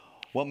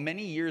Well,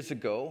 many years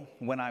ago,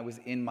 when I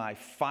was in my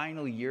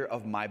final year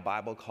of my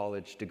Bible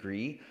college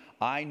degree,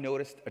 I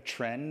noticed a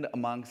trend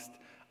amongst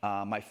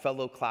my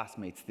fellow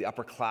classmates, the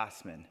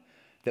upperclassmen,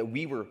 that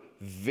we were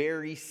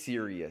very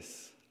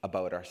serious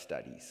about our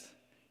studies.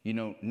 You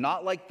know,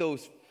 not like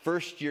those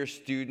first-year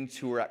students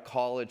who were at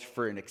college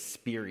for an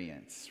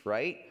experience,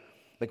 right?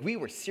 Like, we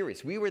were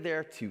serious. We were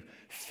there to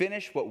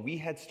finish what we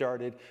had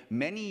started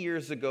many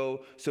years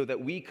ago so that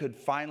we could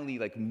finally,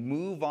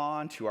 move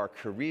on to our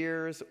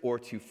careers or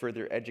to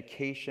further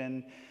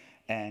education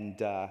and,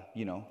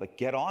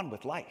 get on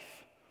with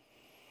life.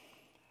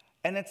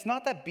 And it's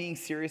not that being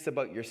serious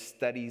about your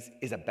studies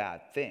is a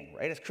bad thing,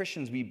 right? As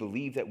Christians, we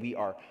believe that we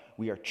are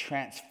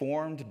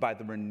transformed by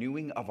the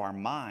renewing of our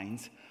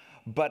minds.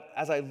 But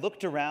as I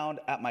looked around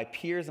at my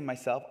peers and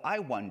myself, I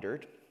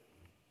wondered,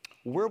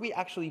 were we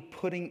actually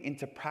putting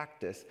into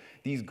practice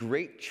these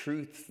great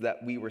truths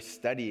that we were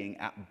studying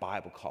at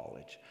Bible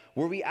college?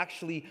 Were we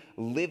actually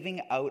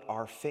living out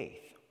our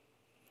faith?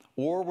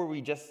 Or were we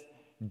just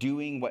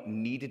doing what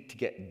needed to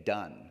get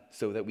done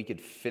so that we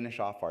could finish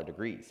off our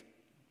degrees?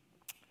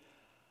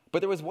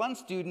 But there was one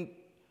student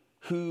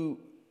who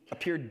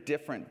appeared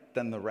different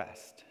than the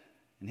rest,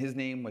 and his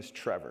name was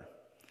Trevor.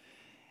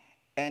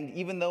 And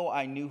even though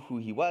I knew who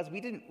he was,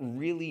 we didn't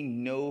really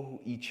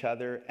know each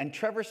other. And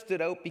Trevor stood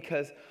out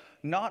because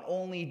not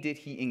only did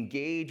he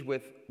engage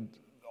with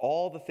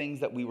all the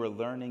things that we were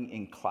learning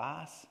in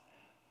class,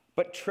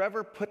 but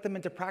Trevor put them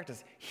into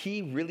practice.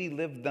 He really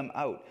lived them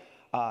out.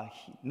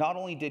 Not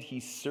only did he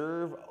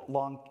serve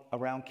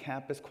around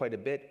campus quite a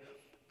bit,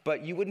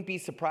 but you wouldn't be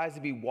surprised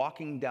to be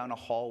walking down a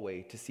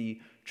hallway to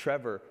see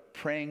Trevor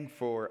praying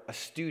for a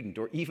student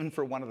or even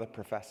for one of the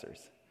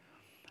professors.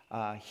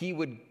 He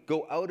would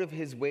go out of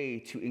his way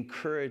to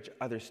encourage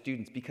other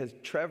students because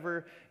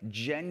Trevor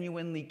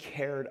genuinely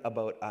cared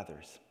about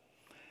others.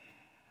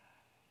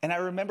 And I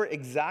remember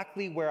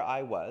exactly where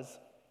I was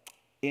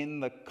in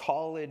the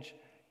college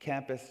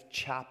campus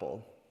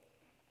chapel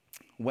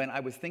when I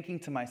was thinking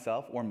to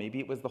myself, or maybe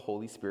it was the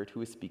Holy Spirit who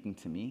was speaking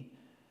to me,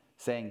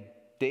 saying,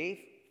 Dave,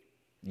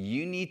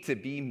 you need to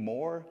be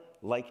more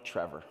like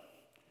Trevor,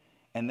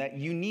 and that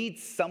you need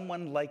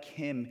someone like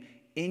him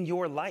in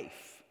your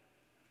life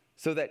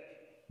so that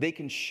they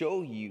can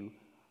show you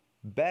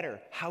better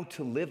how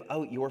to live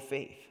out your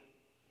faith.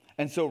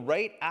 And so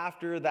right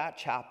after that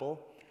chapel,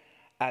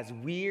 as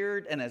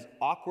weird and as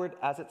awkward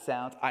as it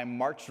sounds, I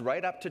marched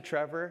right up to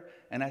Trevor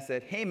and I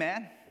said, hey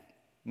man,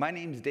 my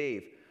name's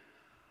Dave.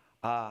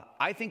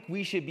 I think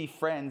we should be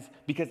friends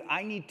because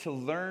I need to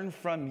learn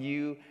from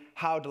you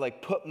how to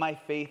put my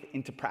faith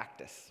into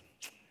practice.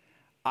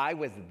 I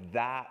was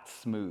that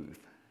smooth.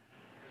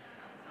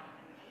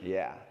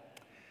 Yeah.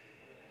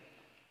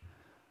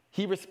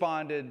 He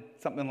responded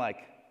something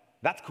like,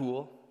 that's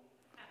cool.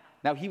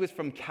 Now, he was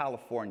from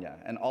California,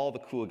 and all the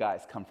cool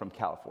guys come from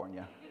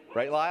California.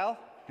 Right, Lyle?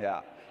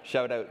 Yeah.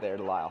 Shout out there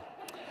to Lyle.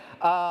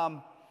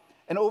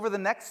 And over the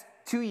next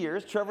 2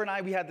 years, Trevor and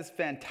I, we had this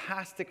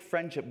fantastic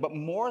friendship. But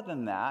more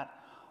than that,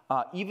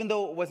 even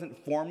though it wasn't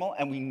formal,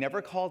 and we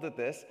never called it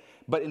this,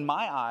 but in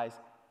my eyes,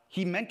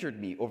 he mentored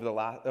me over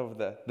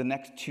the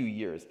next 2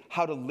 years,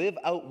 how to live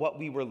out what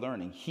we were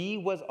learning. He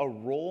was a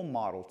role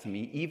model to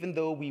me, even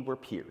though we were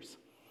peers.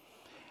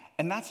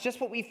 And that's just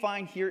what we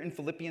find here in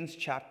Philippians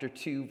chapter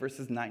 2,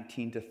 verses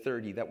 19 to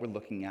 30 that we're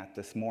looking at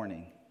this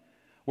morning,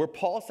 where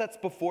Paul sets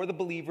before the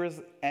believers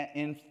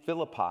in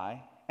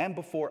Philippi and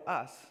before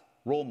us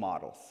role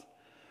models.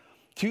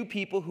 Two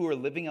people who are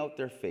living out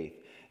their faith.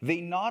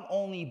 They not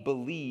only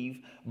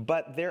believe,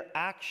 but their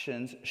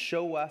actions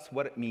show us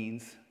what it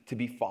means to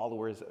be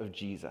followers of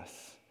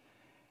Jesus.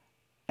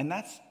 And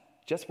that's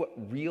just what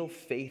real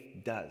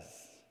faith does.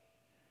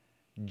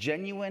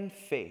 Genuine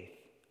faith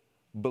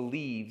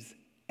believes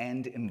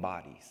and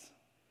embodies.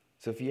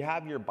 So if you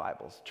have your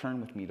Bibles,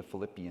 turn with me to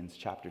Philippians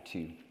chapter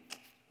 2,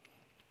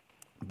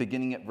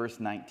 beginning at verse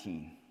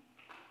 19.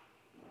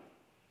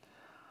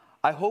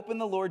 I hope in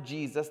the Lord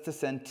Jesus to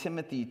send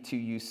Timothy to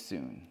you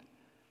soon,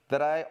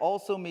 that I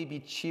also may be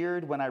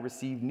cheered when I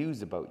receive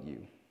news about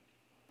you.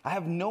 I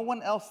have no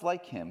one else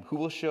like him who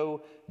will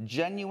show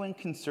genuine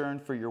concern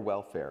for your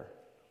welfare.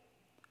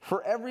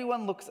 For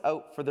everyone looks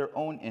out for their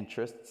own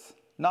interests,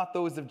 not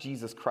those of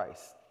Jesus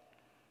Christ.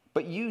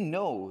 But you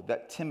know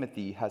that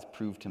Timothy has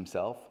proved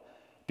himself,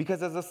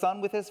 because as a son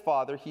with his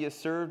father, he has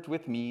served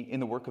with me in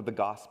the work of the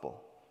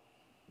gospel.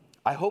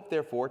 I hope,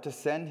 therefore, to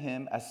send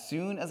him as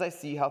soon as I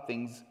see how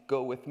things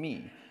go with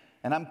me,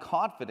 and I'm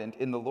confident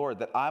in the Lord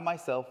that I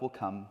myself will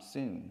come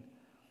soon.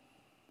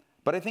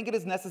 But I think it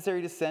is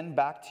necessary to send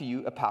back to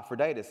you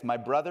Epaphroditus, my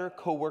brother,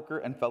 co-worker,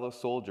 and fellow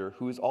soldier,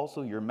 who is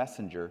also your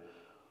messenger,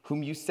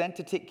 whom you sent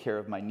to take care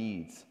of my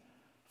needs.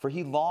 For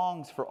he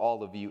longs for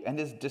all of you and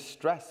is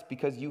distressed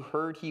because you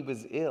heard he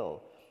was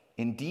ill.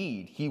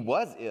 Indeed, he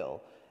was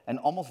ill and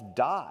almost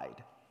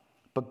died.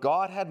 But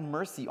God had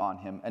mercy on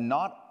him, and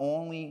not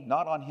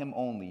on him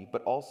only,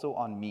 but also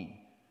on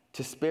me,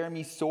 to spare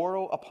me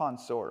sorrow upon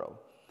sorrow.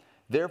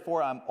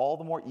 Therefore, I'm all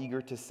the more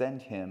eager to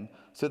send him,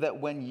 so that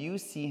when you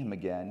see him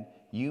again,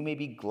 you may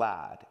be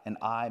glad, and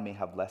I may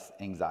have less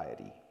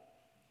anxiety.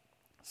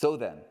 So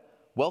then,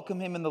 welcome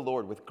him in the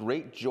Lord with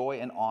great joy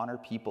and honor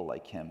people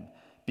like him,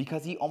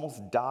 because he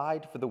almost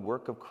died for the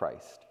work of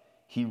Christ.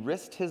 He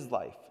risked his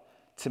life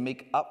to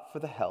make up for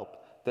the help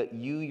that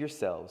you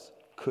yourselves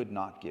could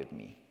not give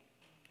me.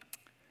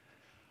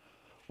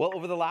 Well,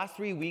 over the last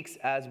 3 weeks,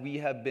 as we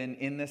have been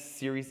in this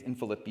series in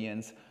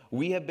Philippians,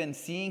 we have been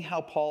seeing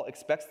how Paul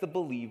expects the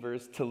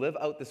believers to live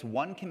out this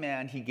one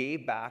command he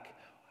gave back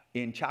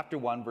in chapter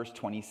 1, verse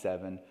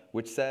 27,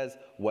 which says,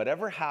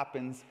 whatever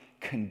happens,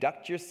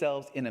 conduct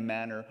yourselves in a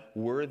manner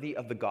worthy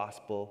of the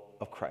gospel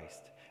of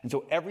Christ. And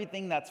so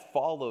everything that's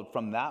followed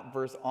from that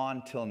verse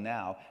on till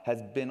now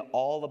has been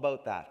all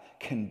about that,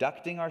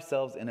 conducting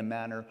ourselves in a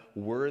manner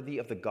worthy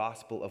of the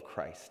gospel of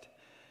Christ.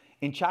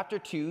 In chapter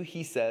 2,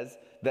 he says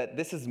that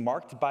this is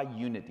marked by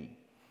unity.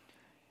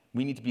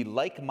 We need to be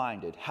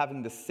like-minded,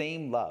 having the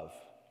same love,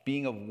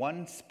 being of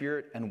one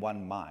spirit and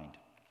one mind.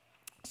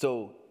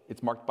 So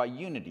it's marked by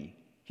unity.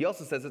 He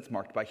also says it's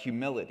marked by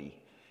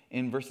humility.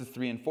 In verses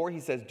 3 and 4,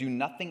 he says, do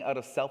nothing out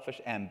of selfish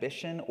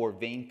ambition or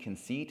vain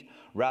conceit.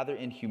 Rather,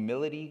 in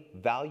humility,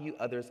 value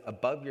others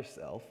above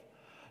yourself,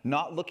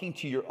 not looking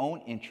to your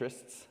own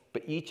interests,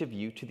 but each of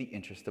you to the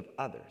interest of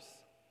others.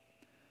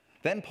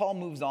 Then Paul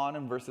moves on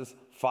in verses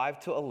 5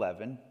 to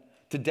 11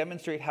 to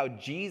demonstrate how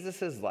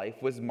Jesus' life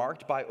was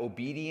marked by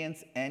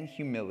obedience and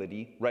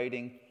humility,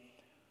 writing,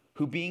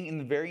 who being in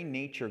the very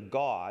nature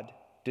God,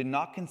 did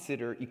not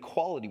consider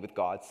equality with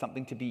God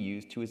something to be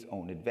used to his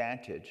own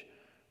advantage.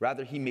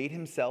 Rather, he made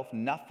himself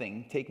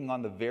nothing, taking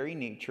on the very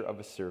nature of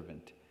a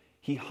servant.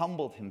 He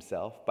humbled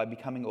himself by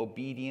becoming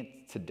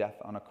obedient to death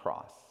on a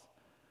cross.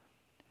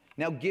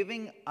 Now,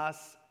 giving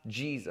us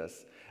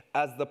Jesus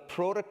as the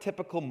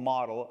prototypical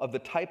model of the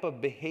type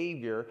of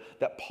behavior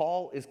that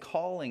Paul is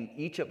calling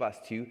each of us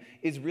to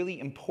is really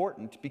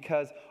important,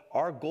 because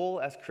our goal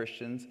as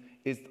Christians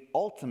is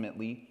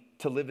ultimately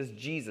to live as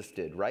Jesus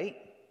did, right?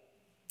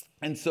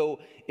 And so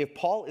if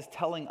Paul is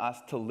telling us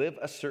to live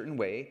a certain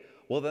way,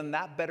 well, then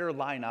that better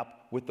line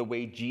up with the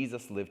way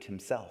Jesus lived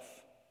himself.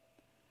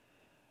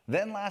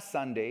 Then last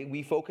Sunday,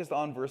 we focused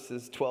on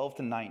verses 12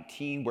 to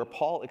 19, where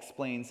Paul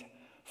explains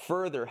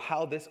further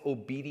how this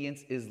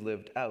obedience is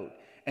lived out,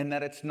 and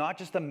that it's not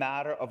just a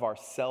matter of our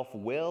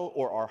self-will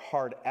or our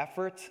hard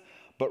efforts,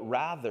 but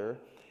rather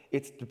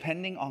it's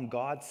depending on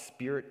God's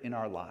Spirit in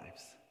our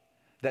lives.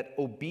 That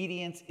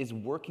obedience is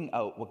working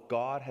out what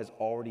God has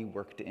already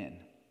worked in.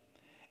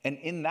 And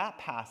in that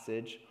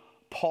passage,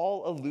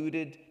 Paul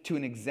alluded to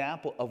an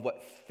example of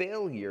what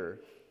failure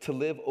to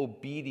live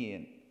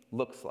obedient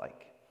looks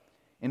like.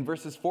 In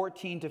verses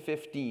 14 to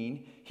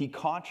 15, he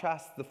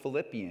contrasts the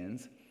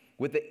Philippians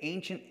with the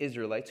ancient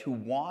Israelites who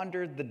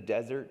wandered the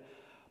desert,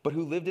 but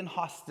who lived in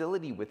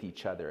hostility with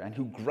each other and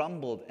who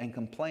grumbled and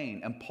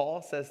complained. And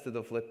Paul says to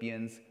the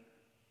Philippians,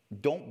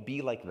 don't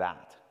be like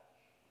that.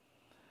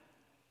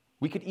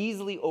 We could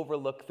easily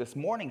overlook this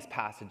morning's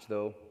passage,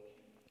 though,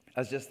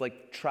 as just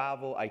like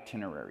travel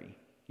itinerary.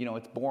 You know,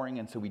 it's boring,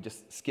 and so we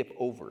just skip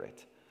over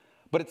it.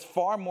 But it's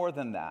far more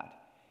than that.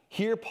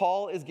 Here,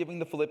 Paul is giving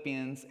the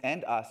Philippians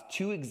and us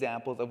two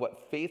examples of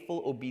what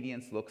faithful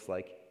obedience looks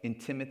like in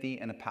Timothy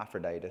and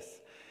Epaphroditus.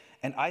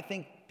 And I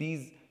think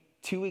these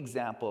two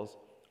examples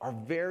are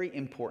very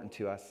important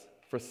to us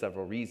for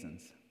several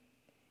reasons.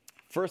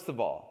 First of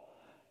all,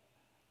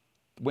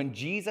 when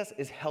Jesus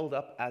is held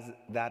up as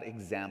that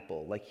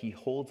example, like he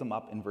holds him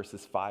up in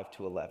verses 5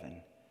 to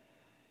 11,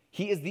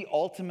 he is the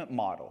ultimate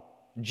model.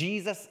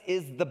 Jesus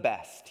is the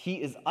best.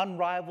 He is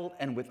unrivaled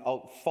and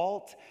without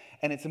fault,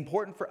 and it's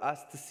important for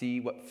us to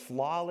see what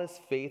flawless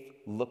faith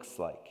looks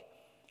like.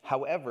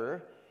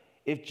 However,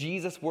 if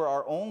Jesus were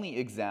our only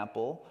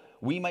example,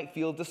 we might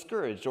feel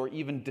discouraged or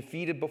even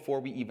defeated before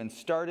we even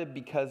started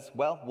because,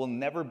 well, we'll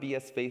never be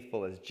as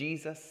faithful as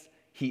Jesus.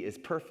 He is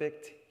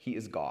perfect. He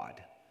is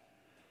God.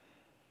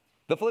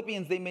 The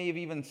Philippians, they may have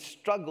even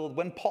struggled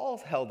when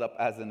Paul's held up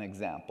as an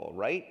example,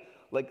 right?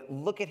 Like,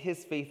 look at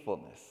his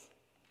faithfulness.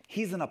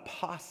 He's an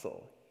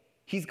apostle.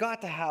 He's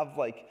got to have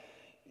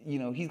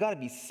he's got to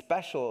be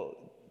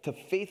special to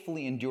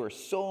faithfully endure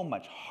so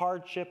much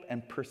hardship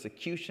and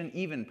persecution,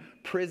 even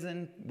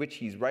prison, which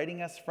he's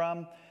writing us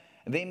from.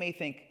 And they may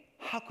think,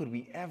 how could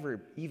we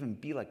ever even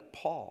be like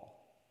Paul?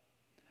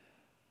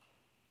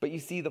 But you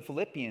see, the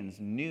Philippians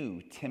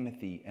knew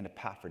Timothy and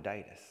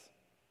Epaphroditus.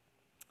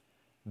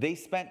 They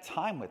spent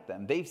time with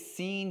them. They've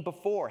seen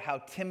before how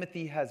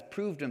Timothy has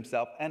proved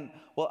himself. And,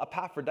 well,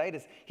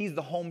 Epaphroditus, he's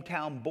the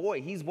hometown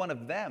boy. He's one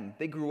of them.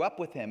 They grew up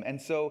with him.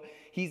 And so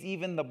he's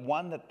even the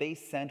one that they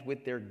sent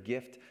with their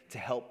gift to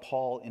help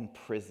Paul in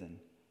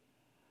prison.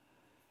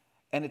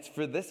 And it's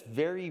for this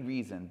very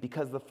reason,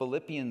 because the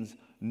Philippians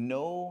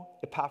know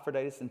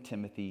Epaphroditus and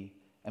Timothy,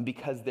 and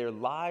because their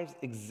lives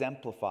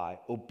exemplify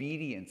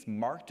obedience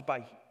marked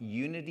by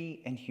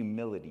unity and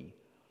humility,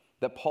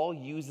 that Paul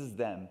uses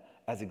them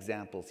as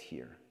examples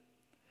here.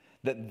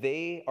 That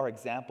they are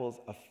examples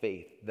of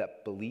faith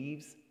that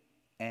believes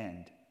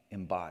and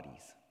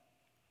embodies.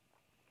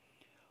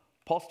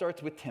 Paul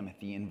starts with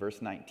Timothy in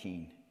verse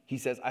 19. He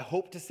says, I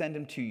hope to send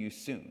him to you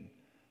soon,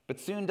 But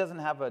soon doesn't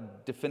have a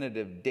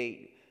definitive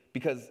date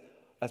because,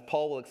 as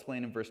Paul will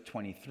explain in verse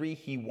 23,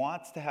 he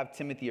wants to have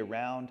Timothy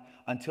around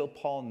until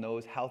Paul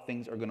knows how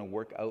things are going to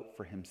work out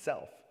for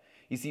himself.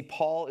 You see,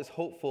 Paul is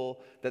hopeful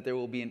that there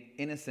will be an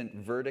innocent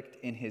verdict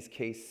in his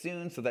case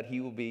soon so that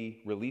he will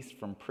be released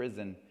from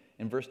prison.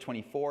 In verse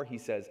 24, he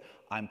says,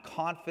 "I'm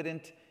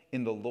confident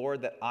in the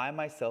Lord that I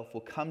myself will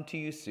come to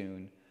you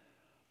soon."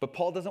 But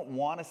Paul doesn't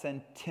want to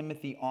send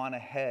Timothy on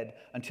ahead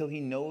until he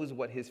knows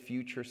what his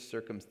future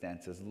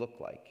circumstances look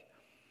like.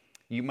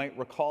 You might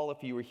recall,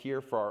 if you were here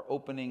for our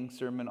opening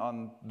sermon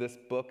on this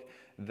book,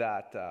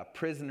 that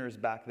prisoners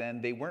back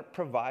then, they weren't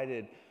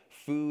provided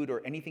food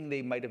or anything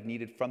they might have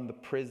needed from the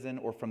prison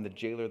or from the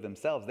jailer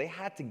themselves. They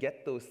had to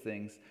get those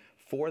things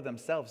for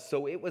themselves.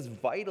 So it was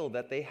vital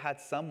that they had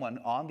someone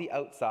on the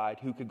outside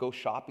who could go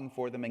shopping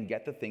for them and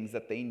get the things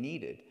that they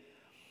needed.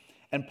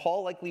 And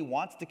Paul likely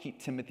wants to keep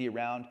Timothy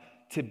around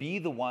to be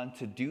the one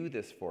to do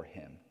this for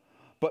him.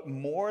 But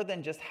more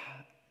than just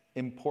how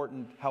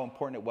important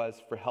it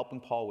was for helping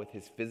Paul with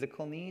his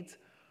physical needs,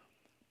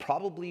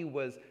 probably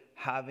was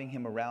having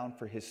him around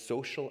for his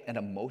social and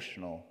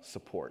emotional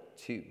support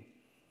too.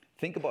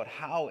 Think about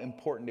how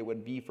important it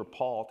would be for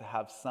Paul to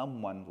have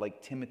someone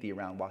like Timothy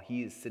around while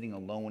he is sitting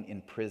alone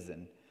in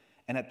prison.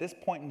 And at this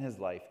point in his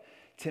life,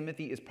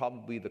 Timothy is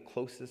probably the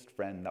closest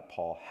friend that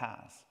Paul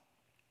has.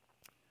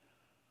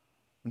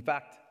 In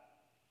fact,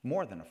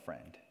 more than a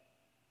friend.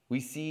 We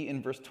see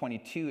in verse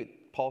 22,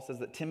 Paul says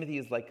that Timothy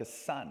is like a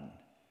son,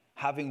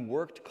 having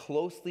worked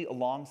closely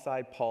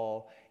alongside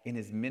Paul in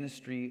his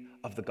ministry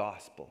of the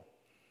gospel.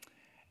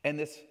 And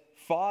this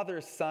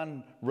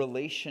father-son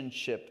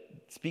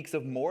relationship speaks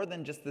of more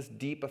than just this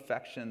deep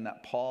affection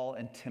that Paul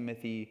and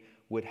Timothy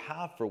would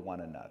have for one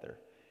another.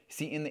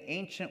 See, in the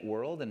ancient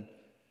world, and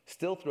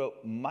still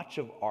throughout much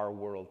of our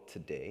world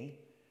today,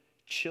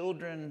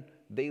 children,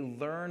 they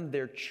learn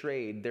their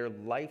trade, their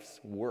life's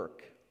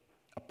work,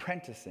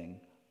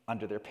 apprenticing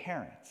under their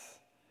parents.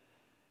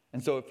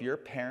 And so if your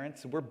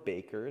parents were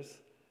bakers,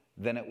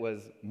 then it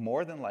was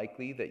more than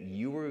likely that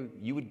you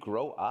would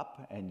grow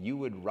up and you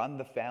would run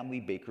the family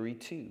bakery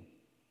too.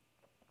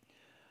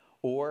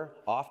 Or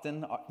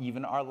often,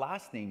 even our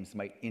last names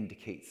might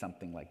indicate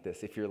something like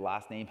this. If your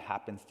last name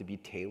happens to be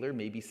Taylor,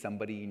 maybe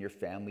somebody in your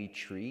family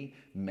tree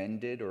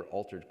mended or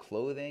altered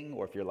clothing.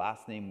 Or if your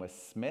last name was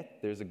Smith,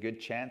 there's a good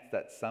chance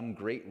that some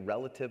great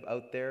relative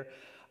out there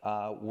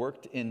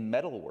worked in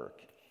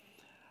metalwork.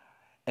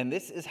 And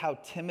this is how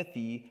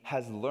Timothy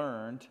has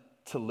learned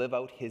to live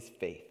out his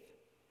faith.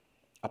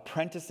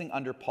 Apprenticing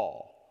under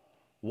Paul,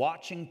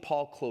 watching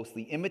Paul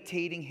closely,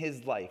 imitating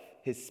his life,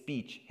 his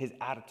speech, his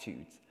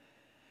attitudes.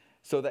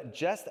 So that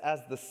just as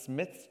the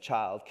smith's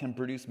child can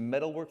produce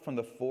metalwork from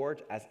the forge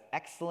as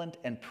excellent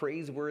and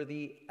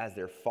praiseworthy as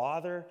their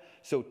father,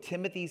 so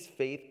Timothy's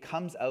faith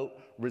comes out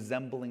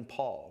resembling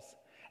Paul's.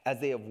 As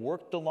they have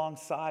worked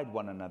alongside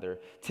one another,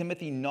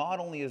 Timothy not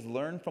only has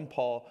learned from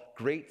Paul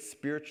great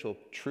spiritual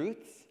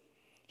truths,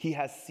 he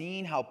has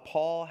seen how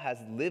Paul has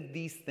lived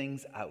these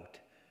things out.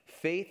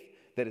 Faith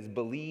that is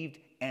believed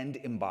and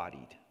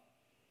embodied.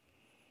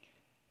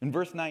 In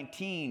verse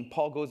 19,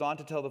 Paul goes on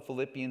to tell the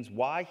Philippians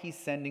why he's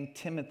sending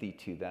Timothy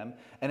to them,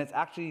 and it's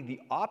actually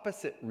the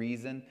opposite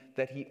reason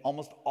that he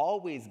almost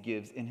always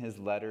gives in his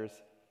letters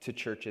to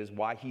churches,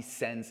 why he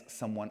sends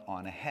someone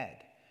on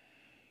ahead.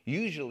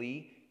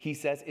 Usually, he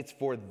says it's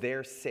for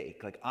their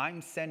sake. Like,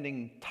 I'm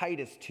sending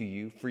Titus to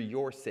you for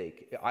your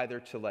sake, either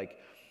to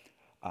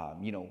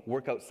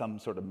work out some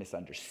sort of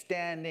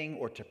misunderstanding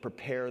or to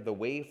prepare the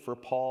way for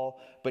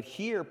Paul. But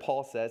here,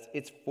 Paul says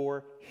it's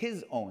for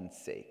his own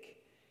sake.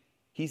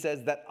 He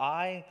says that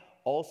I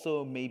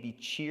also may be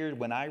cheered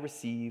when I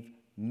receive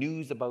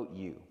news about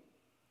you.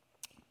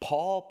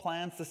 Paul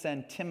plans to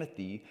send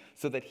Timothy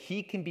so that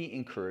he can be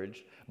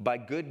encouraged by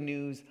good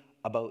news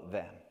about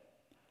them.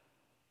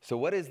 So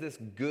what is this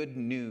good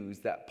news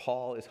that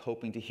Paul is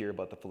hoping to hear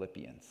about the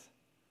Philippians?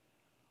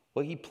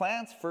 Well, he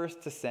plans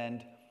first to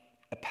send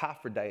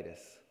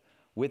Epaphroditus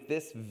with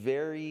this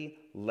very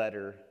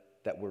letter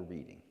that we're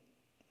reading.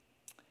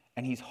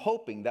 And he's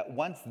hoping that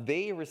once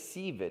they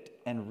receive it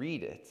and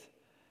read it,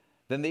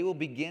 then they will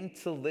begin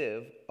to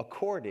live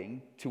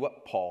according to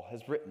what Paul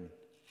has written.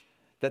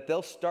 That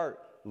they'll start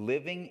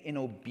living in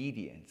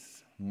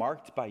obedience,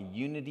 marked by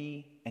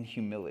unity and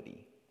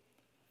humility.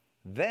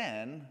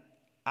 Then,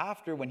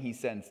 after when he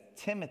sends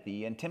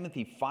Timothy, and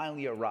Timothy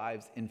finally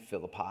arrives in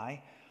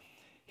Philippi,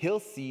 he'll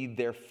see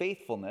their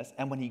faithfulness,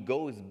 and when he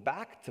goes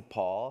back to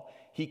Paul,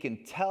 he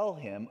can tell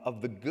him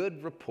of the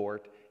good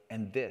report,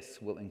 and this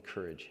will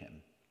encourage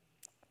him.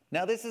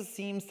 Now, this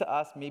seems to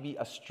us maybe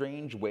a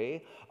strange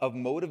way of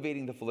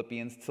motivating the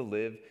Philippians to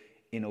live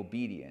in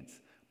obedience.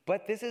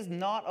 But this is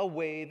not a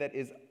way that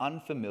is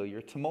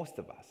unfamiliar to most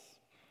of us.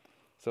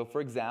 So,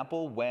 for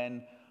example,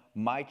 when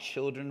my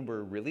children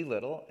were really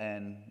little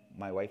and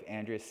my wife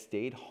Andrea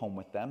stayed home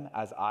with them,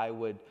 as I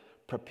would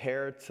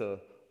prepare to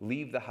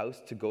leave the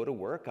house to go to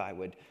work, I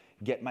would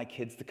get my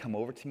kids to come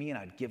over to me and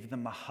I'd give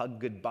them a hug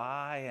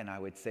goodbye and I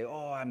would say,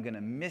 "Oh, I'm going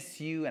to miss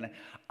you and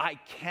I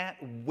can't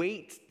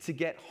wait to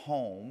get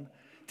home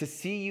to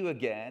see you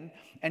again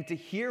and to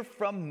hear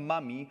from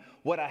Mommy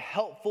what a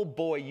helpful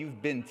boy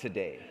you've been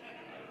today.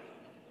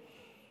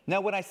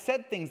 Now, when I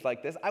said things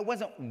like this, I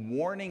wasn't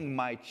warning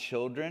my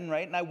children,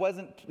 right? And I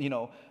wasn't,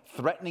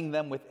 threatening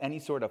them with any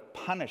sort of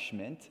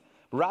punishment.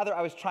 Rather,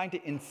 I was trying to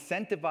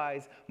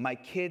incentivize my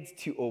kids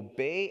to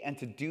obey and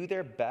to do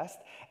their best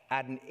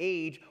at an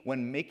age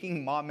when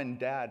making mom and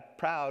dad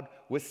proud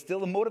was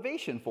still a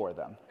motivation for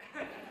them.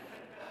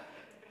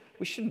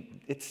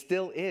 It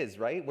still is,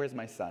 right? Where's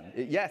my son?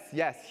 Yes,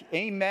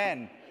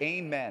 amen.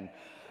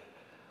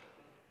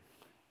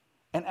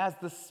 And as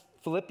the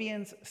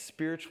Philippians'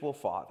 spiritual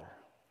father,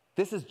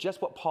 this is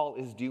just what Paul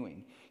is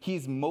doing.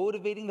 He's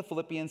motivating the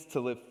Philippians to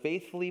live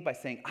faithfully by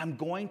saying, I'm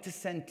going to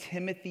send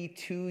Timothy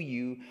to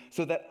you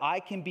so that I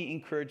can be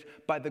encouraged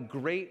by the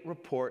great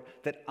report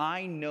that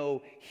I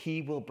know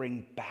he will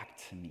bring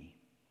back to me.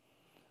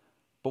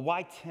 But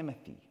why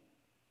Timothy?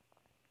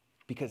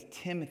 Because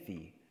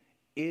Timothy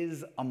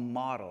is a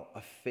model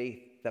of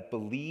faith that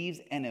believes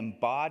and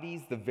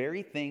embodies the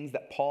very things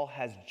that Paul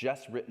has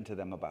just written to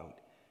them about.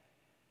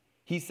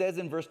 He says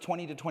in verse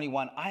 20 to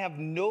 21, I have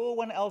no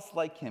one else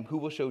like him who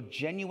will show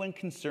genuine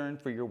concern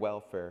for your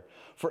welfare.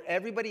 For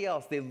everybody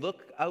else, they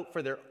look out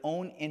for their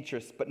own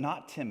interests, but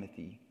not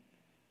Timothy.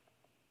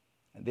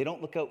 They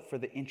don't look out for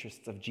the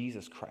interests of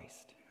Jesus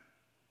Christ.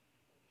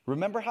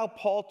 Remember how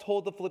Paul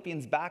told the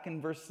Philippians back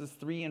in verses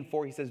 3 and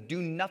 4, he says,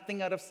 do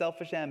nothing out of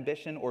selfish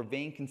ambition or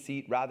vain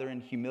conceit, rather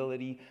in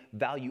humility,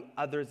 value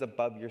others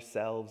above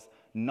yourselves,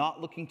 not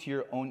looking to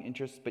your own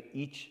interests, but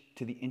each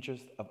to the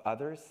interest of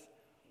others.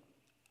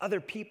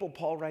 Other people,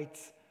 Paul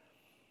writes,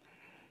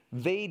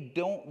 they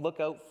don't look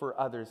out for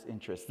others'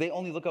 interests. They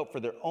only look out for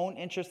their own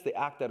interests. They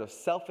act out of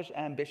selfish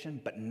ambition,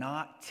 but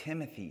not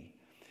Timothy.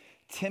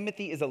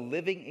 Timothy is a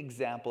living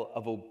example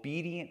of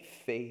obedient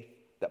faith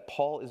that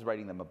Paul is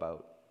writing them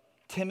about.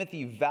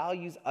 Timothy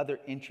values other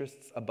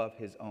interests above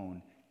his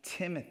own.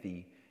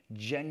 Timothy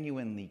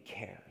genuinely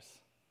cares.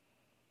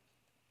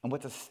 And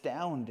what's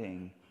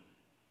astounding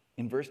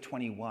in verse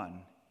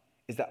 21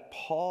 is that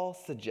Paul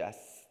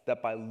suggests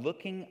that by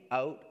looking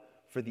out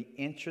for the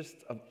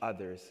interests of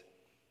others,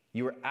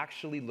 you are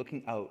actually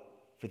looking out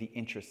for the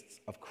interests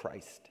of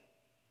Christ.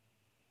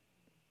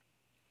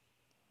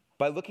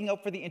 By looking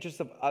out for the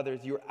interests of others,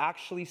 you are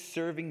actually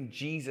serving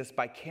Jesus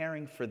by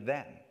caring for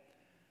them.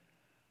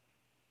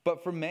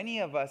 But for many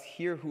of us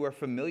here who are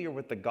familiar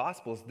with the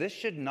Gospels, this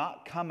should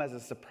not come as a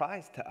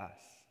surprise to us.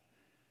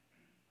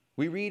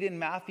 We read in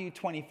Matthew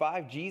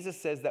 25,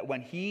 Jesus says that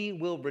when he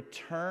will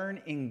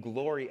return in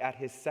glory at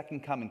his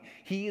second coming,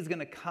 he is going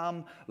to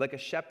come like a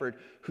shepherd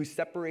who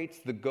separates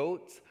the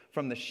goats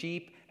from the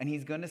sheep, and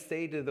he's going to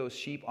say to those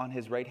sheep on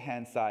his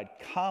right-hand side,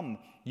 come,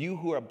 you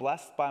who are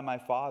blessed by my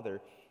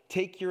Father,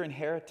 take your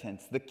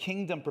inheritance, the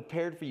kingdom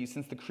prepared for you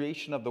since the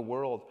creation of the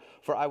world.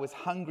 For I was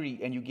hungry,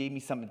 and you gave me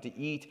something to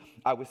eat.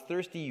 I was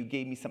thirsty, you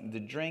gave me something to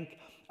drink.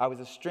 I was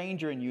a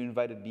stranger, and you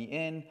invited me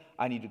in.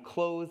 I needed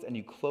clothes, and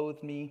you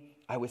clothed me.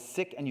 I was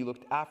sick, and you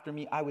looked after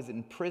me. I was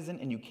in prison,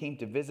 and you came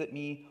to visit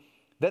me.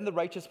 Then the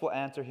righteous will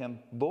answer him,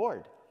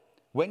 Lord,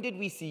 when did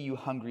we see you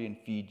hungry and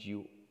feed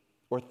you,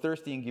 or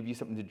thirsty and give you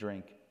something to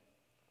drink?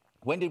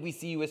 When did we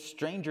see you a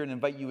stranger and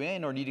invite you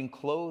in, or needing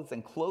clothes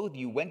and clothe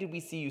you? When did we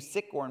see you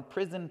sick or in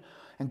prison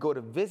and go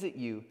to visit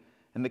you?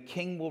 And the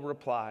king will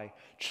reply,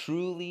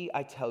 truly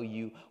I tell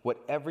you,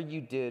 whatever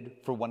you did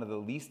for one of the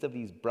least of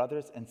these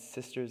brothers and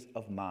sisters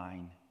of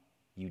mine,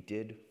 you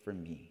did for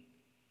me.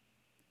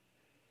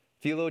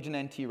 Theologian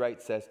N.T. Wright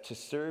says, to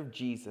serve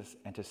Jesus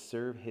and to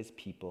serve his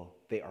people,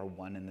 they are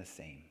one and the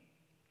same.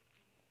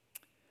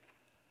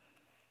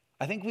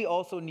 I think we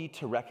also need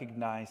to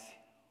recognize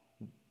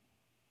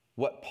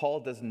what Paul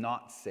does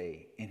not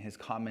say in his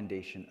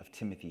commendation of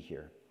Timothy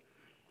here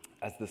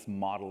as this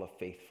model of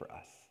faith for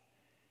us.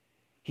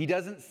 He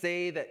doesn't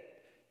say that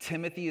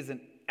Timothy is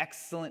an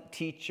excellent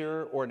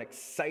teacher or an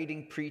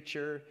exciting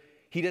preacher.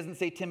 He doesn't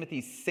say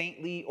Timothy's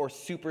saintly or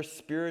super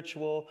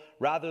spiritual.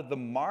 Rather, the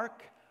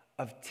mark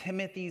of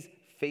Timothy's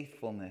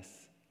faithfulness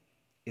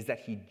is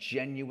that he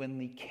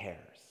genuinely cares.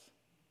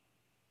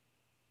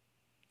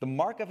 The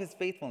mark of his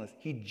faithfulness,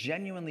 he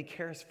genuinely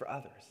cares for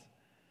others.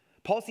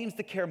 Paul seems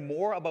to care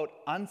more about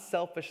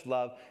unselfish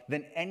love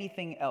than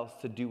anything else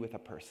to do with a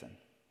person.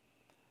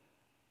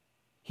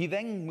 He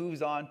then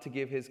moves on to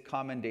give his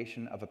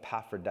commendation of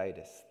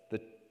Epaphroditus, the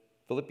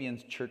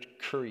Philippians church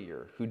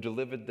courier who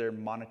delivered their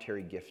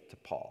monetary gift to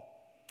Paul.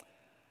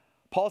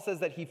 Paul says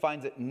that he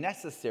finds it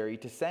necessary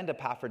to send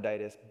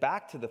Epaphroditus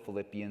back to the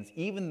Philippians,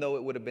 even though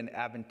it would have been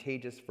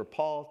advantageous for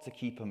Paul to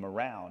keep him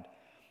around.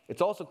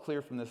 It's also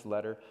clear from this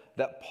letter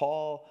that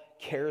Paul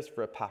cares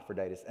for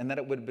Epaphroditus and that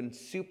it would have been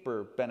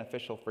super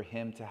beneficial for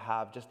him to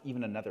have just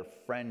even another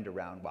friend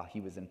around while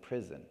he was in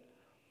prison.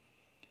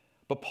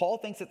 But Paul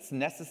thinks it's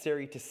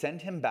necessary to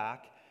send him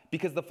back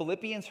because the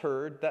Philippians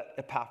heard that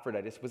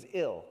Epaphroditus was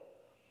ill.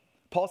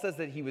 Paul says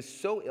that he was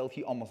so ill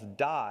he almost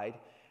died,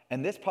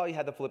 and this probably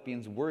had the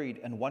Philippians worried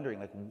and wondering,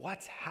 like,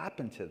 what's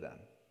happened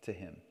to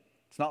him?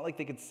 It's not like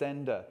they could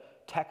send a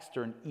text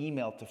or an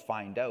email to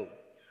find out.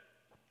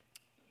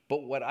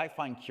 But what I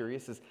find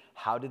curious is,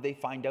 how did they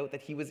find out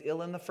that he was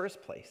ill in the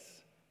first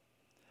place?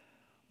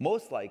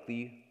 Most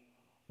likely,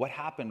 what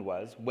happened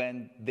was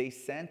when they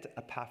sent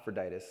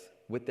Epaphroditus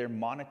with their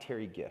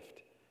monetary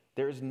gift,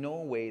 there is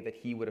no way that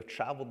he would have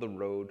traveled the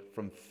road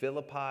from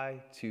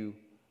Philippi to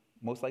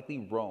most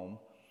likely Rome,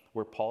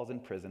 where Paul's in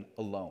prison,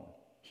 alone.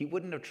 He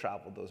wouldn't have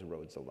traveled those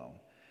roads alone.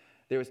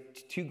 There was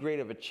too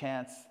great of a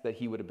chance that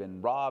he would have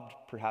been robbed,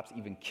 perhaps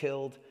even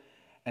killed.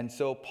 And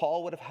so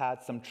Paul would have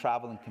had some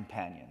traveling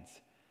companions.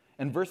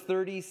 And verse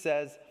 30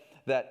 says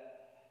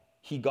that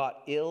he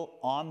got ill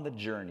on the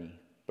journey,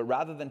 but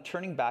rather than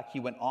turning back, he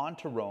went on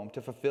to Rome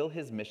to fulfill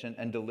his mission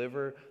and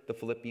deliver the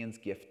Philippians'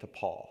 gift to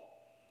Paul.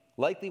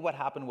 Likely what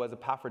happened was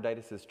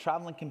Epaphroditus'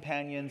 traveling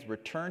companions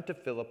returned to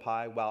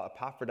Philippi while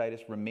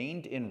Epaphroditus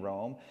remained in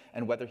Rome,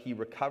 and whether he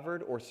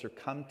recovered or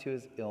succumbed to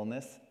his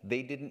illness,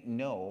 they didn't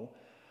know.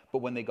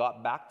 But when they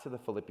got back to the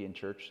Philippian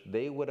church,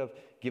 they would have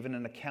given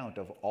an account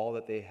of all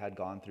that they had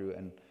gone through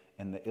and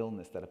the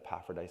illness that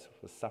Epaphroditus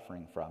was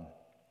suffering from.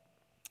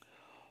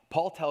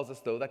 Paul tells us,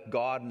 though, that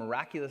God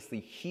miraculously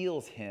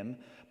heals him,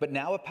 but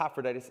now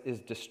Epaphroditus is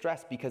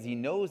distressed because he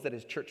knows that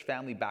his church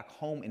family back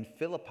home in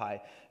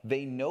Philippi,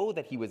 they know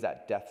that he was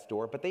at death's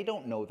door, but they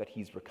don't know that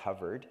he's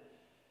recovered.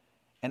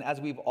 And as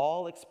we've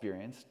all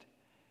experienced,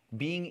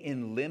 being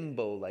in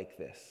limbo like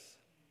this,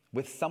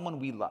 with someone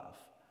we love,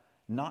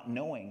 not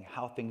knowing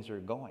how things are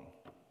going,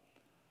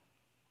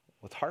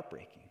 well, it's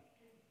heartbreaking.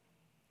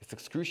 It's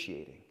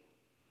excruciating.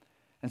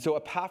 And so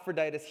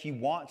Epaphroditus, he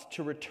wants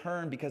to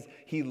return because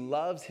he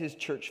loves his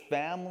church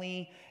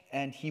family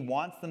and he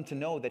wants them to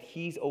know that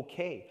he's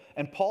okay.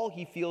 And Paul,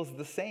 he feels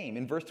the same.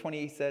 In verse 28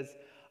 he says,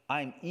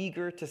 I'm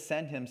eager to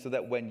send him so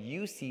that when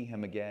you see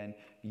him again,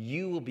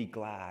 you will be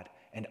glad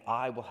and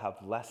I will have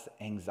less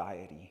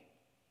anxiety.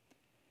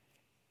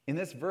 In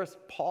this verse,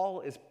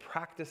 Paul is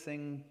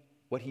practicing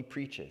what he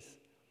preaches.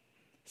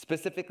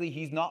 Specifically,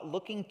 he's not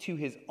looking to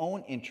his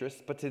own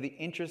interests, but to the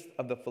interests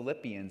of the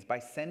Philippians. By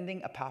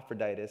sending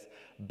Epaphroditus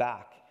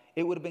back,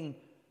 it would have been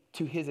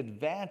to his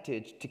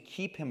advantage to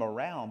keep him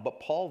around, but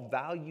Paul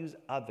values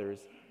others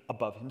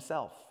above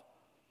himself.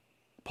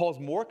 Paul's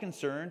more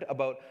concerned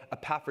about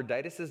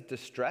Epaphroditus'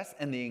 distress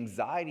and the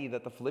anxiety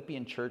that the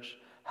Philippian church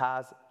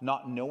has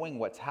not knowing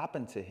what's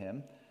happened to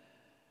him,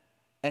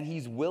 and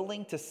he's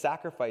willing to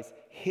sacrifice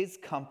his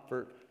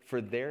comfort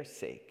for their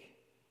sake.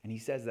 And he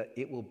says that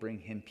it will bring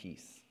him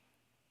peace.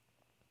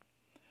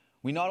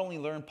 We not only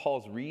learn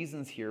Paul's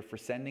reasons here for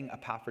sending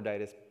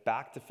Epaphroditus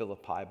back to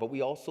Philippi, but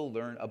we also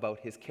learn about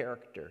his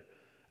character,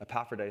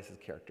 Epaphroditus'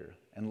 character.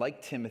 And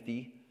like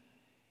Timothy,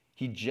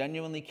 he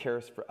genuinely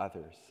cares for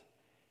others.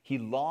 He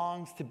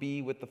longs to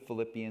be with the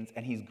Philippians,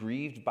 and he's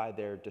grieved by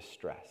their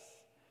distress.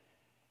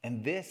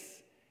 And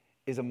this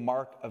is a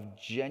mark of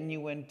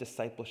genuine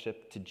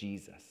discipleship to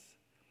Jesus,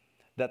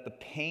 that the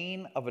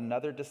pain of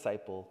another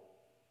disciple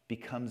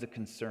becomes a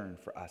concern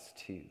for us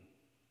too.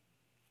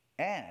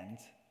 And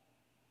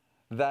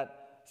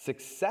that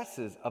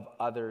successes of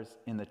others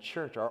in the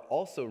church are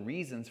also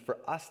reasons for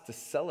us to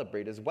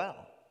celebrate as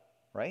well,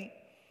 right?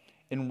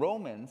 In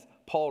Romans,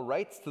 Paul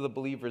writes to the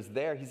believers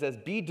there, he says,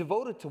 be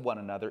devoted to one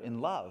another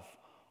in love.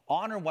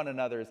 Honor one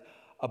another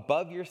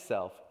above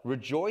yourself.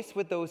 Rejoice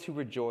with those who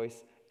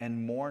rejoice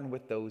and mourn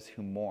with those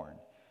who mourn.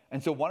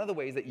 And so one of the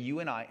ways that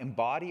you and I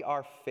embody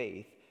our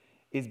faith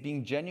is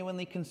being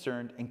genuinely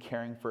concerned and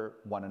caring for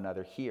one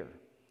another here.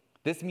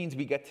 This means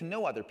we get to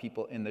know other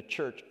people in the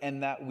church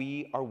and that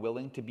we are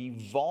willing to be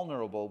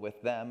vulnerable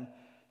with them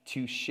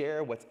to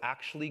share what's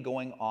actually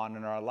going on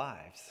in our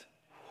lives.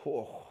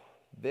 Whoa,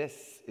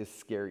 this is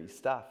scary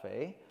stuff,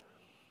 eh?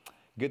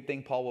 Good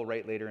thing Paul will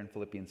write later in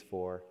Philippians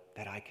 4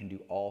 that I can do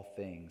all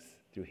things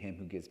through him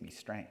who gives me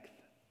strength.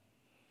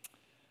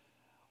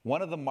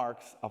 One of the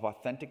marks of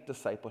authentic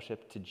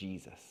discipleship to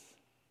Jesus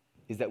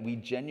is that we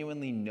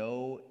genuinely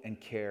know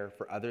and care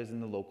for others in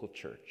the local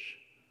church,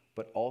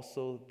 but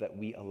also that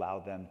we allow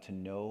them to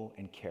know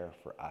and care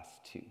for us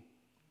too.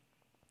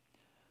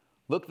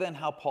 Look then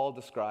how Paul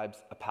describes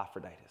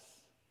Epaphroditus.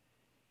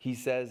 He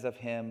says of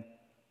him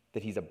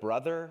that he's a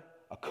brother,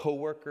 a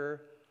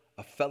co-worker,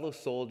 a fellow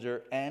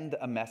soldier, and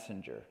a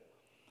messenger.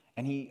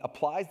 And he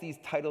applies these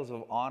titles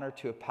of honor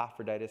to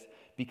Epaphroditus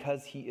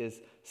because he is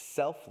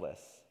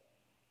selfless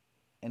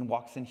and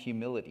walks in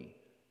humility,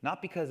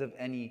 not because of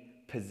any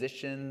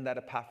position that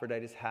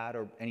Epaphroditus had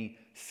or any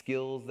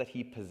skills that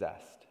he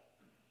possessed.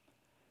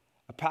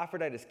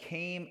 Epaphroditus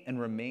came and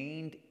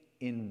remained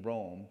in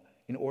Rome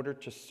in order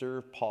to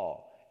serve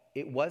Paul.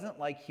 It wasn't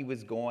like he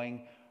was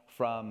going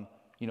from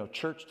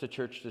church to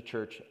church to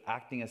church,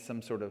 acting as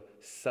some sort of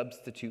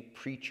substitute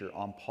preacher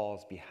on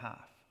Paul's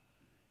behalf.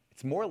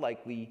 It's more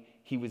likely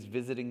he was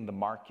visiting the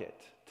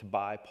market to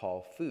buy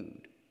Paul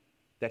food,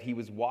 that he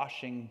was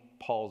washing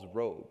Paul's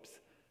robes,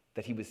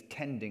 that he was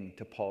tending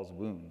to Paul's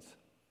wounds.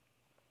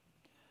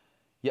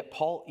 Yet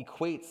Paul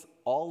equates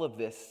all of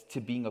this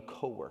to being a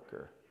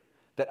co-worker,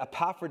 that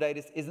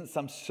Epaphroditus isn't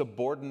some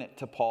subordinate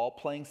to Paul,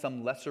 playing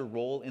some lesser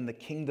role in the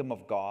kingdom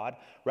of God.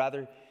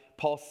 Rather,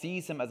 Paul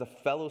sees him as a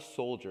fellow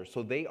soldier,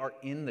 so they are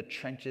in the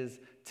trenches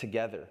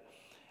together.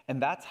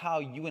 And that's how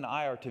you and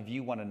I are to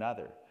view one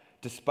another.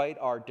 Despite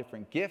our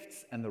different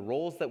gifts and the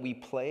roles that we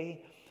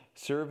play,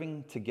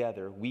 serving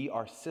together, we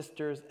are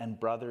sisters and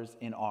brothers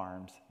in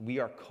arms. We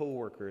are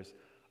co-workers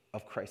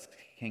of Christ's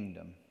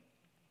kingdom.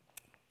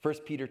 1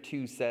 Peter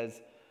 2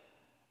 says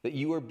that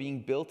you are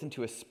being built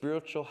into a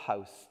spiritual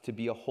house to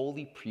be a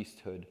holy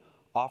priesthood,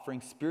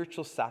 offering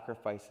spiritual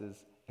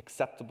sacrifices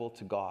acceptable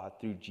to God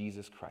through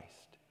Jesus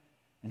Christ.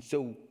 And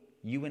so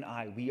you and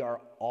I, we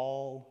are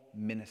all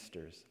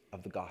ministers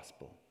of the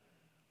gospel.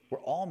 We're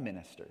all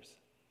ministers.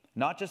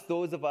 Not just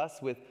those of us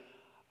with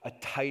a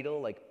title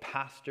like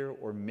pastor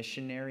or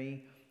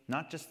missionary,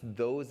 not just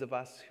those of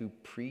us who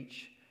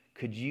preach.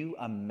 Could you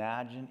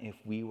imagine if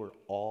we were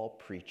all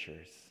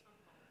preachers?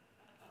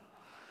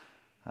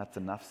 That's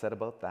enough said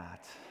about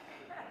that.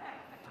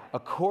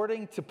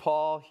 According to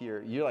Paul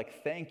here, you're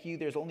like, thank you,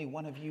 there's only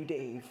one of you,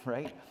 Dave,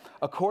 right?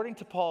 According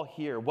to Paul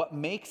here, what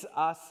makes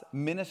us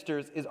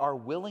ministers is our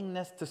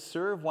willingness to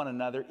serve one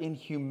another in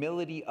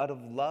humility out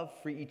of love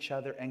for each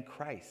other and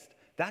Christ.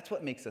 That's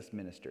what makes us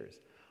ministers.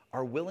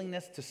 Our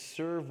willingness to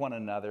serve one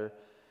another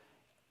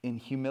in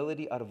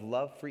humility out of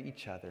love for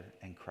each other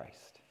and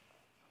Christ.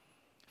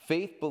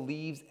 Faith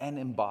believes and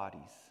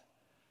embodies,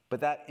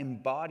 but that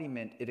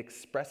embodiment, it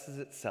expresses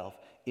itself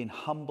in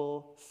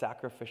humble,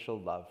 sacrificial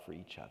love for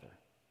each other.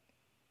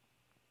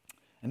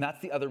 And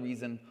that's the other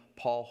reason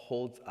Paul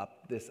holds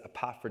up this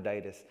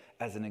Epaphroditus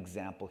as an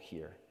example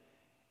here.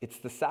 It's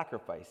the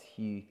sacrifice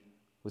he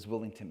was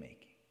willing to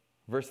make.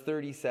 Verse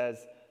 30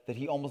 says that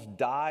he almost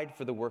died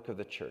for the work of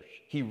the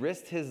church. He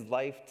risked his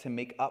life to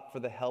make up for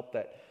the help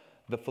that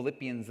the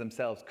Philippians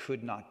themselves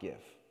could not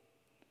give.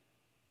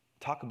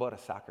 Talk about a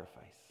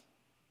sacrifice.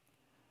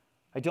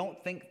 I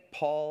don't think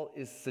Paul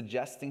is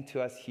suggesting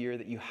to us here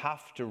that you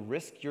have to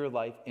risk your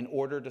life in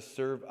order to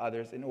serve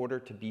others, in order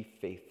to be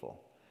faithful.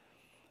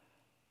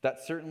 That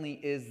certainly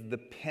is the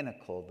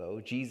pinnacle, though.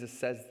 Jesus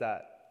says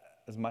that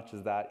as much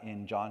as that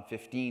in John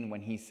 15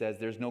 when he says,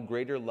 there's no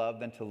greater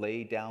love than to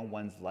lay down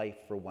one's life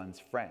for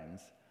one's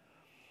friends.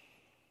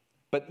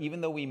 But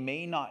even though we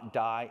may not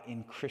die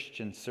in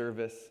Christian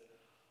service,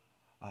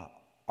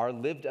 our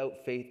lived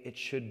out faith, it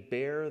should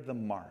bear the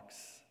marks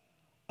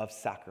of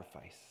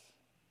sacrifice.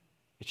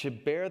 It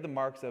should bear the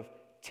marks of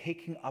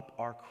taking up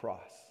our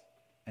cross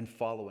and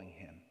following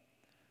him.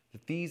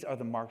 That these are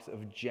the marks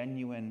of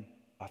genuine,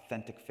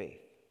 authentic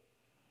faith.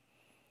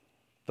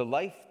 The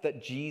life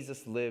that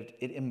Jesus lived,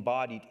 it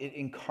embodied, it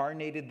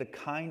incarnated the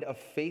kind of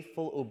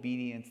faithful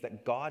obedience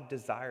that God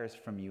desires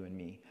from you and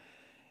me.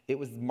 It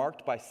was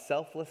marked by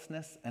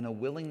selflessness and a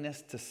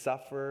willingness to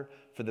suffer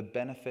for the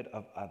benefit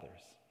of others.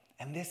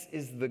 And this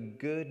is the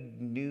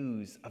good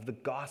news of the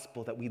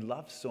gospel that we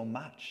love so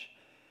much.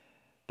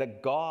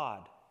 That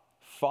God,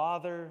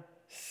 Father,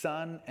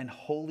 Son, and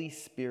Holy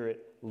Spirit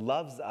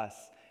loves us,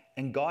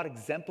 and God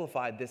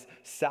exemplified this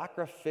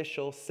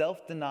sacrificial,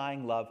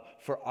 self-denying love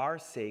for our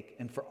sake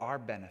and for our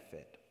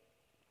benefit.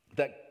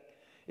 That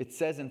it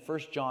says in 1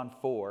 John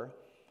 4,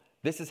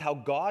 this is how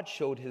God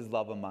showed his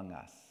love among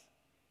us.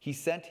 He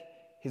sent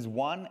his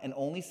one and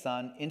only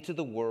Son into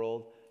the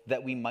world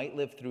that we might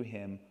live through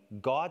him.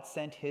 God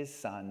sent his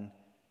Son,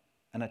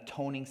 an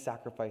atoning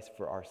sacrifice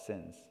for our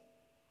sins.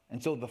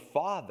 And so the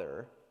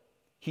Father,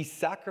 he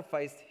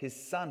sacrificed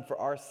his Son for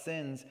our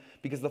sins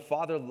because the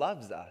Father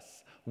loves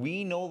us.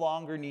 We no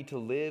longer need to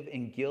live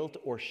in guilt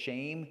or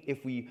shame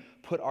if we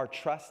put our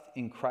trust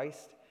in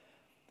Christ.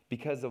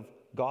 Because of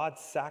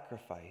God's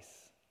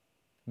sacrifice,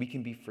 we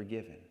can be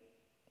forgiven.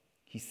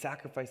 He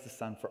sacrificed the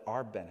Son for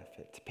our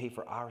benefit, to pay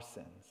for our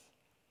sins.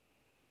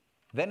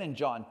 Then in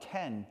John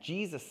 10,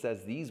 Jesus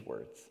says these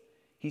words.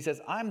 He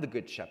says, I'm the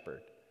good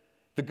shepherd.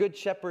 The good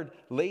shepherd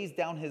lays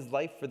down his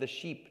life for the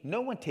sheep.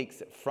 No one takes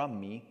it from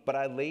me, but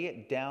I lay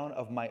it down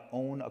of my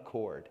own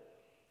accord.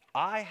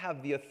 I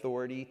have the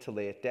authority to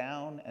lay it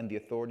down and the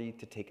authority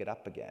to take it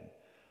up again.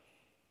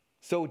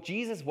 So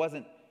Jesus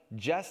wasn't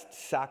just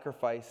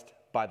sacrificed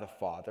by the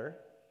Father.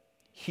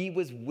 He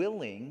was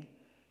willing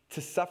to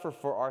suffer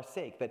for our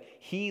sake, that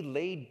he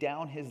laid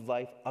down his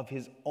life of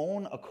his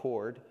own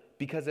accord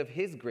because of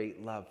his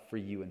great love for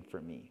you and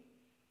for me.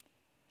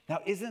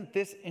 Now, isn't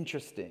this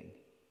interesting?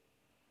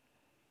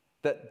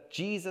 That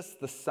Jesus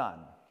the Son,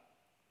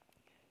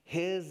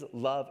 his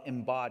love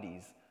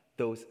embodies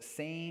those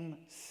same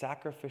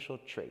sacrificial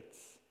traits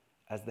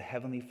as the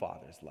Heavenly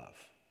Father's love.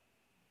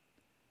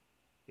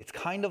 It's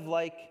kind of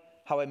like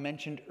how I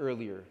mentioned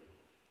earlier,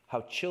 how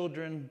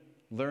children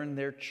learn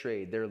their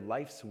trade, their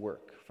life's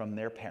work from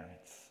their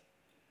parents,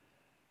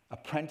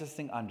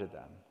 apprenticing under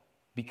them,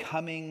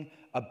 becoming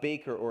a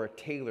baker or a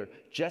tailor,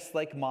 just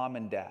like mom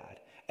and dad.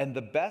 And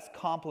the best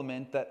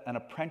compliment that an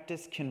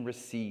apprentice can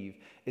receive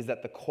is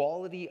that the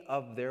quality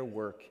of their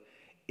work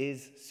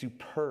is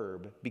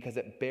superb because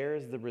it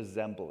bears the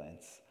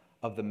resemblance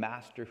of the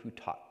master who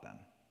taught them.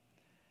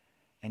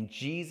 And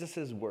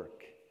Jesus'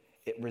 work,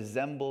 it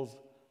resembles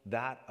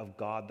that of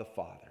God the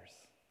Father's.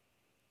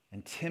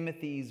 And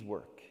Timothy's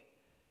work,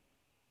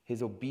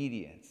 his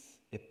obedience,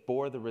 it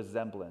bore the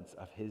resemblance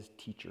of his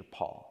teacher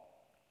Paul.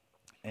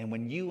 And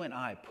when you and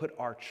I put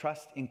our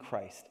trust in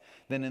Christ,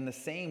 then in the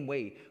same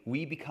way,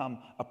 we become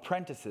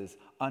apprentices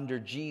under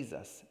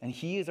Jesus, and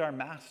he is our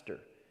master.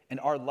 And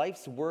our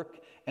life's work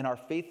and our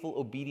faithful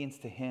obedience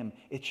to him,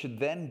 it should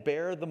then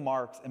bear the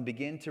marks and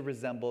begin to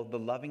resemble the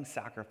loving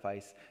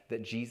sacrifice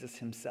that Jesus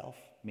himself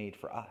made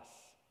for us.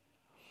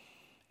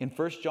 In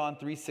 1 John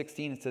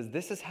 3:16, it says,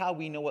 "This is how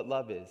we know what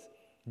love is.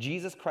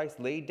 Jesus Christ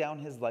laid down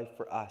his life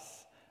for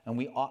us, and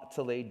we ought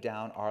to lay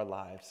down our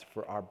lives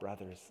for our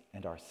brothers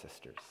and our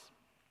sisters."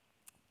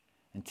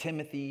 And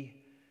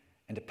Timothy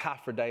and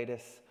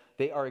Epaphroditus,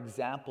 they are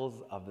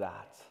examples of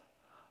that.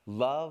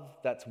 Love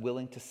that's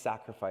willing to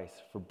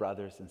sacrifice for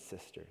brothers and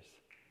sisters.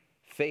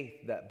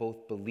 Faith that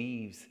both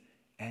believes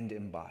and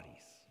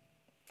embodies.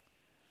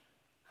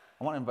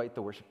 I want to invite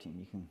the worship team.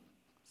 You can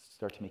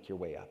start to make your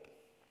way up.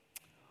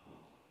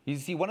 You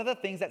see, one of the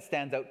things that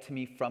stands out to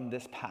me from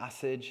this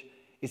passage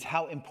is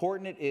how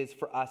important it is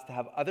for us to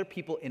have other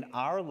people in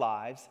our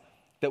lives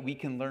that we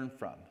can learn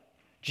from.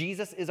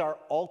 Jesus is our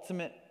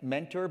ultimate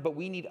mentor, but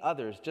we need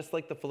others, just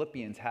like the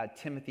Philippians had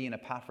Timothy and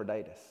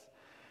Epaphroditus.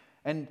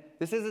 And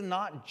this is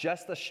not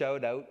just a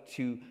shout out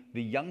to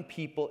the young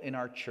people in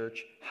our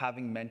church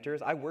having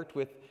mentors. I worked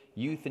with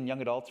youth and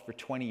young adults for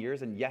 20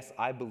 years, and yes,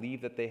 I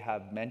believe that they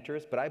have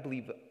mentors, but I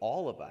believe that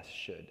all of us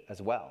should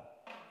as well.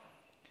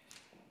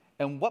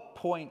 And what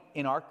point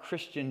in our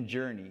Christian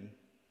journey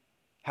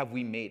have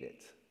we made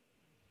it?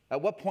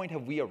 At what point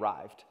have we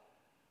arrived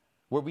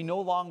where we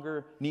no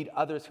longer need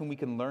others whom we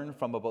can learn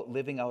from about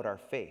living out our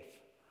faith?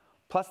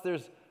 Plus,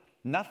 there's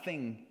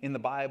nothing in the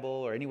Bible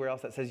or anywhere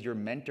else that says your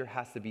mentor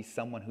has to be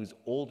someone who's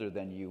older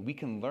than you. We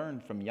can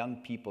learn from young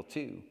people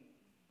too.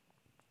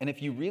 And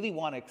if you really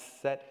want to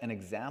set an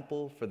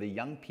example for the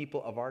young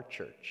people of our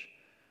church,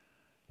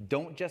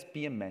 don't just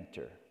be a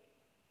mentor,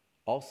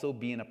 also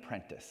be an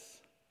apprentice.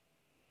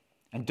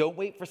 And don't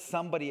wait for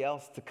somebody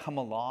else to come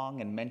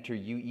along and mentor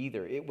you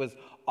either. It was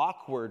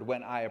awkward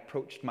when I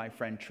approached my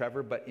friend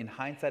Trevor, but in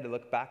hindsight, I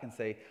look back and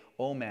say,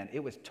 oh man, it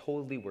was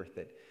totally worth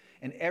it.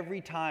 And every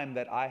time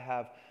that I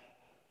have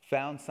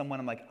found someone,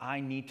 I'm like,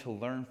 I need to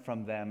learn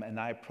from them, and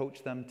I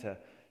approach them to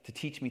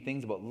teach me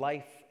things about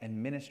life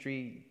and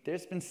ministry.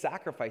 There's been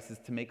sacrifices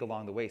to make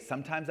along the way.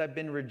 Sometimes I've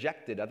been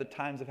rejected. Other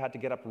times I've had to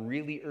get up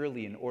really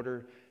early in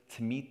order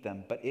to meet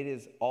them, but it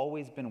has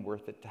always been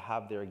worth it to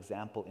have their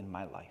example in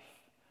my life.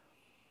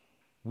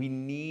 We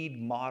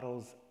need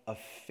models of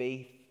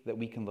faith that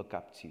we can look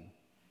up to.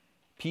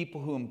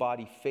 People who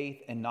embody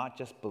faith and not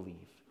just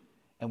believe.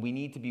 And we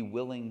need to be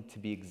willing to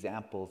be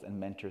examples and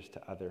mentors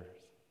to others.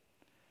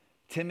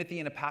 Timothy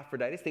and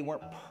Epaphroditus, they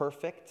weren't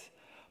perfect,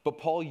 but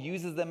Paul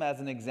uses them as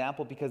an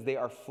example because they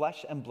are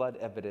flesh and blood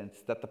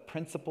evidence that the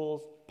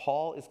principles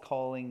Paul is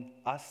calling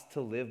us to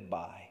live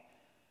by,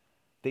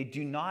 they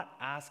do not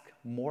ask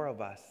more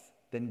of us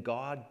than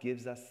God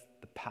gives us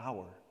the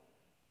power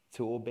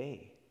to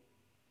obey.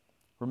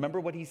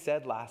 Remember what he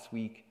said last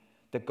week,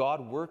 that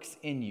God works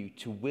in you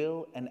to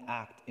will and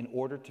act in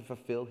order to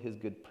fulfill his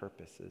good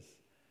purposes.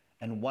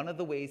 And one of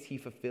the ways he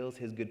fulfills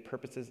his good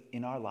purposes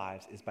in our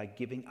lives is by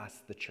giving us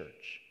the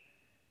church,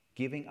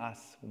 giving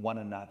us one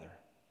another,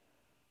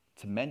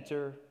 to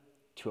mentor,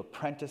 to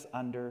apprentice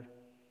under,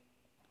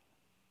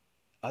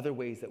 other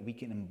ways that we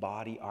can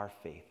embody our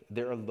faith.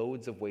 There are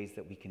loads of ways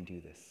that we can do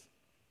this.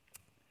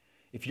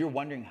 If you're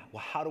wondering,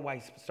 well, how do I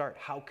start?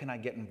 How can I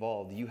get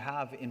involved? You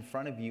have in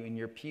front of you in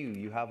your pew,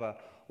 you have a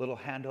little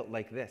handout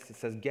like this. It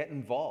says, get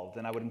involved.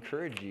 And I would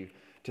encourage you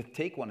to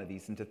take one of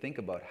these and to think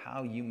about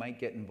how you might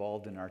get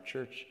involved in our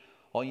church.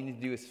 All you need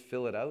to do is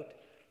fill it out,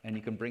 and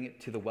you can bring it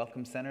to the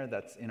Welcome Center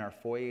that's in our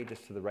foyer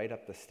just to the right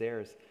up the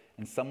stairs.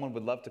 And someone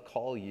would love to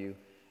call you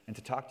and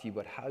to talk to you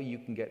about how you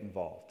can get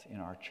involved in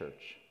our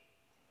church.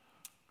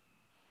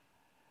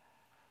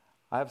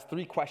 I have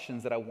 3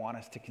 questions that I want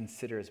us to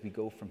consider as we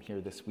go from here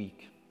this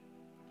week.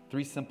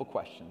 3 simple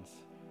questions.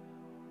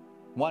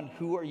 1,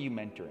 who are you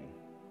mentoring?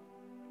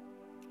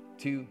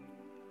 2,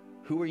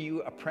 who are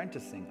you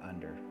apprenticing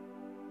under?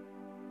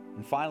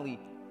 And finally,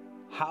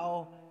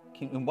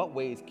 in what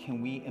ways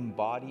can we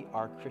embody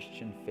our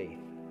Christian faith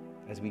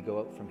as we go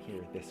out from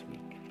here this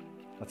week?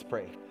 Let's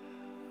pray.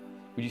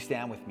 Would you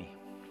stand with me?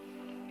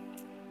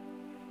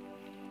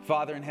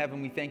 Father in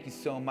heaven, we thank you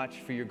so much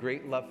for your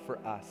great love for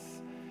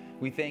us.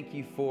 We thank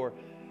you for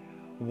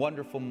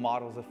wonderful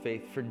models of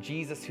faith, for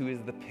Jesus, who is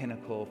the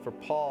pinnacle, for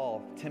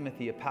Paul,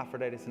 Timothy,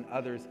 Epaphroditus, and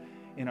others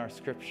in our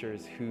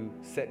scriptures who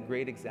set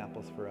great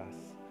examples for us.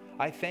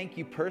 I thank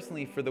you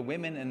personally for the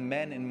women and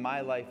men in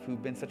my life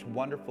who've been such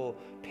wonderful,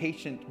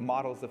 patient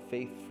models of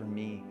faith for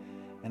me.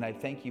 And I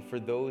thank you for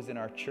those in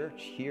our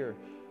church here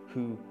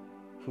who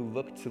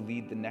look to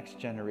lead the next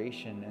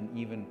generation and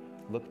even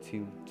look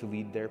to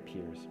lead their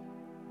peers.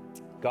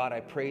 God,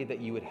 I pray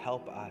that you would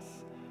help us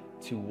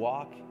to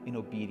walk in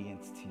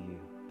obedience to you,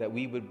 that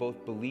we would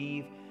both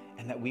believe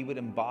and that we would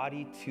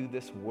embody to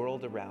this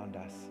world around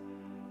us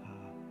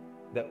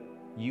that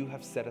you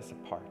have set us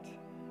apart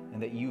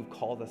and that you've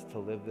called us to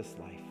live this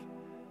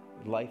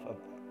life of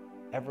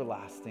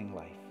everlasting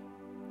life.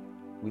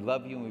 We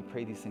love you and we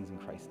pray these things in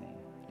Christ's name.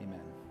 Amen.